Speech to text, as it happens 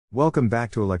Welcome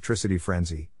back to Electricity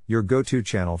Frenzy, your go-to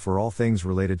channel for all things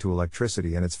related to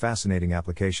electricity and its fascinating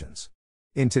applications.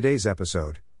 In today's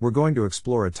episode, we're going to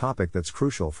explore a topic that's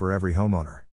crucial for every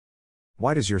homeowner.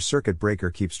 Why does your circuit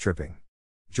breaker keeps tripping?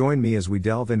 Join me as we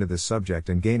delve into this subject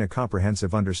and gain a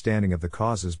comprehensive understanding of the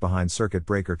causes behind circuit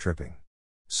breaker tripping.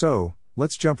 So,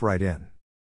 let's jump right in.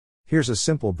 Here's a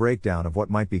simple breakdown of what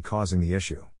might be causing the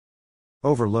issue.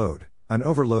 Overload. An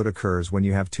overload occurs when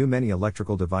you have too many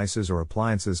electrical devices or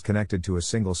appliances connected to a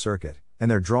single circuit,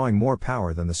 and they're drawing more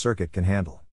power than the circuit can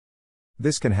handle.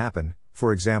 This can happen,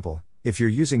 for example, if you're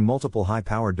using multiple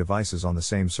high-powered devices on the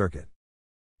same circuit.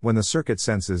 When the circuit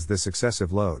senses this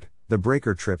excessive load, the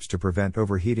breaker trips to prevent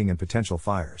overheating and potential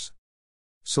fires.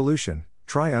 Solution: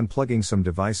 try unplugging some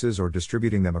devices or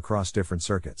distributing them across different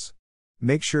circuits.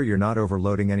 Make sure you're not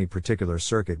overloading any particular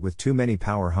circuit with too many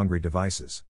power-hungry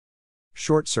devices.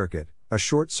 Short circuit. A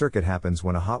short circuit happens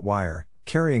when a hot wire,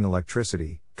 carrying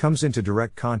electricity, comes into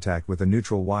direct contact with a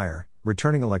neutral wire,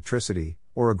 returning electricity,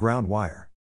 or a ground wire.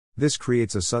 This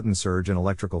creates a sudden surge in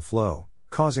electrical flow,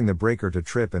 causing the breaker to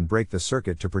trip and break the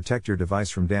circuit to protect your device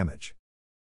from damage.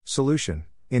 Solution: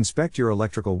 inspect your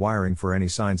electrical wiring for any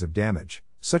signs of damage,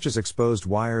 such as exposed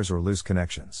wires or loose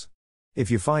connections. If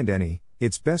you find any,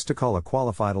 it's best to call a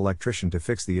qualified electrician to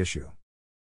fix the issue.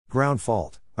 Ground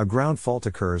fault. A ground fault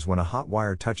occurs when a hot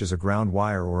wire touches a ground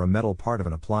wire or a metal part of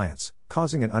an appliance,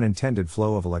 causing an unintended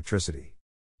flow of electricity.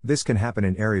 This can happen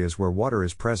in areas where water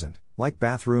is present, like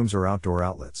bathrooms or outdoor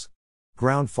outlets.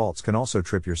 Ground faults can also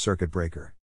trip your circuit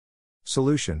breaker.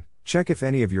 Solution: check if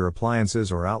any of your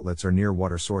appliances or outlets are near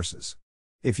water sources.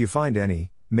 If you find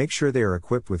any, make sure they are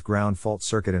equipped with ground fault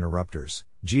circuit interrupters,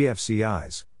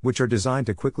 GFCIs, which are designed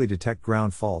to quickly detect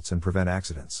ground faults and prevent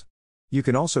accidents. You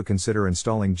can also consider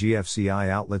installing GFCI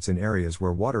outlets in areas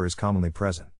where water is commonly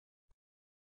present.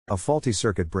 A faulty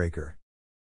circuit breaker.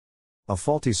 A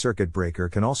faulty circuit breaker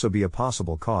can also be a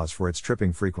possible cause for its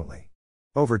tripping frequently.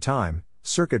 Over time,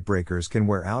 circuit breakers can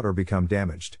wear out or become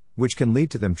damaged, which can lead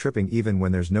to them tripping even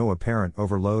when there's no apparent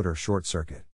overload or short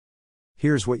circuit.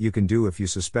 Here's what you can do if you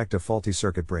suspect a faulty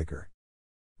circuit breaker.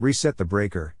 Reset the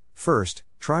breaker. First,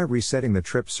 try resetting the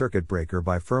tripped circuit breaker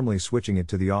by firmly switching it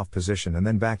to the off position and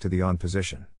then back to the on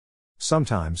position.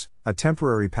 Sometimes, a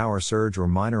temporary power surge or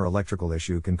minor electrical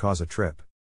issue can cause a trip.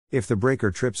 If the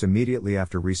breaker trips immediately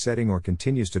after resetting or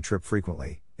continues to trip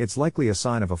frequently, it's likely a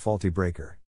sign of a faulty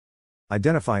breaker.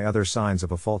 Identify other signs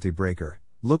of a faulty breaker.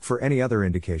 Look for any other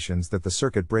indications that the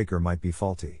circuit breaker might be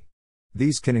faulty.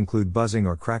 These can include buzzing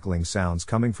or crackling sounds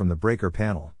coming from the breaker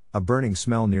panel, a burning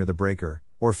smell near the breaker,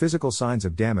 or physical signs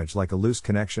of damage like a loose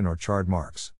connection or charred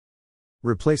marks.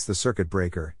 Replace the circuit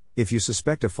breaker. If you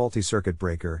suspect a faulty circuit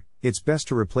breaker, it's best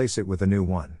to replace it with a new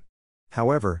one.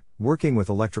 However, working with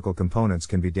electrical components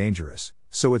can be dangerous,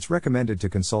 so it's recommended to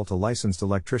consult a licensed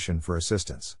electrician for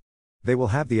assistance. They will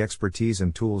have the expertise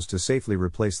and tools to safely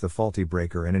replace the faulty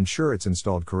breaker and ensure it's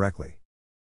installed correctly.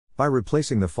 By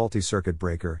replacing the faulty circuit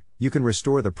breaker, you can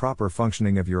restore the proper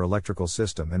functioning of your electrical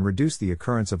system and reduce the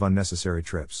occurrence of unnecessary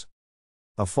trips.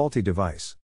 A faulty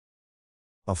device.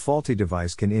 A faulty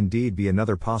device can indeed be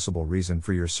another possible reason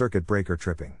for your circuit breaker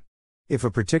tripping. If a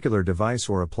particular device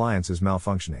or appliance is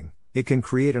malfunctioning, it can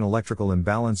create an electrical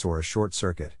imbalance or a short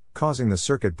circuit, causing the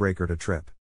circuit breaker to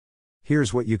trip.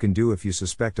 Here's what you can do if you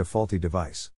suspect a faulty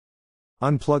device.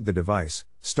 Unplug the device.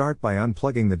 Start by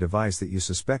unplugging the device that you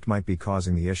suspect might be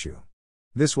causing the issue.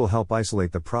 This will help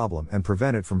isolate the problem and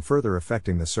prevent it from further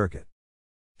affecting the circuit.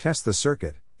 Test the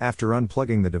circuit. After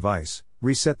unplugging the device,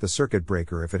 reset the circuit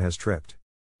breaker if it has tripped.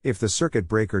 If the circuit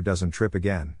breaker doesn't trip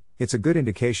again, it's a good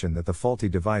indication that the faulty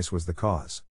device was the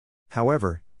cause.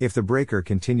 However, if the breaker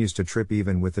continues to trip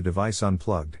even with the device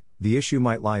unplugged, the issue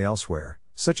might lie elsewhere,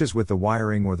 such as with the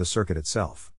wiring or the circuit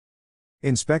itself.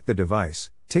 Inspect the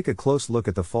device. Take a close look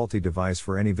at the faulty device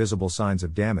for any visible signs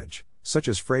of damage, such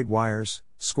as frayed wires,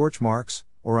 scorch marks,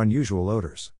 or unusual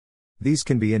odors. These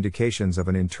can be indications of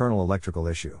an internal electrical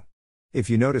issue. If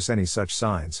you notice any such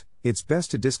signs, it's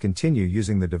best to discontinue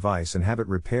using the device and have it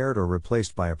repaired or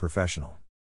replaced by a professional.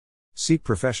 Seek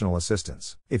professional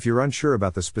assistance. If you're unsure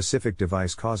about the specific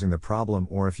device causing the problem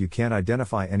or if you can't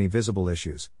identify any visible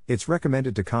issues, it's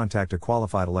recommended to contact a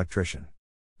qualified electrician.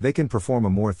 They can perform a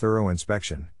more thorough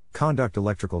inspection, conduct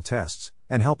electrical tests,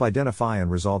 and help identify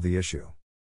and resolve the issue.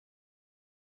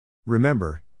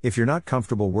 Remember, if you're not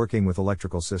comfortable working with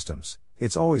electrical systems,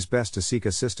 it's always best to seek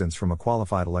assistance from a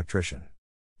qualified electrician.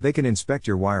 They can inspect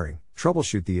your wiring,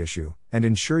 troubleshoot the issue, and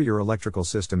ensure your electrical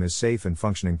system is safe and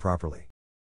functioning properly.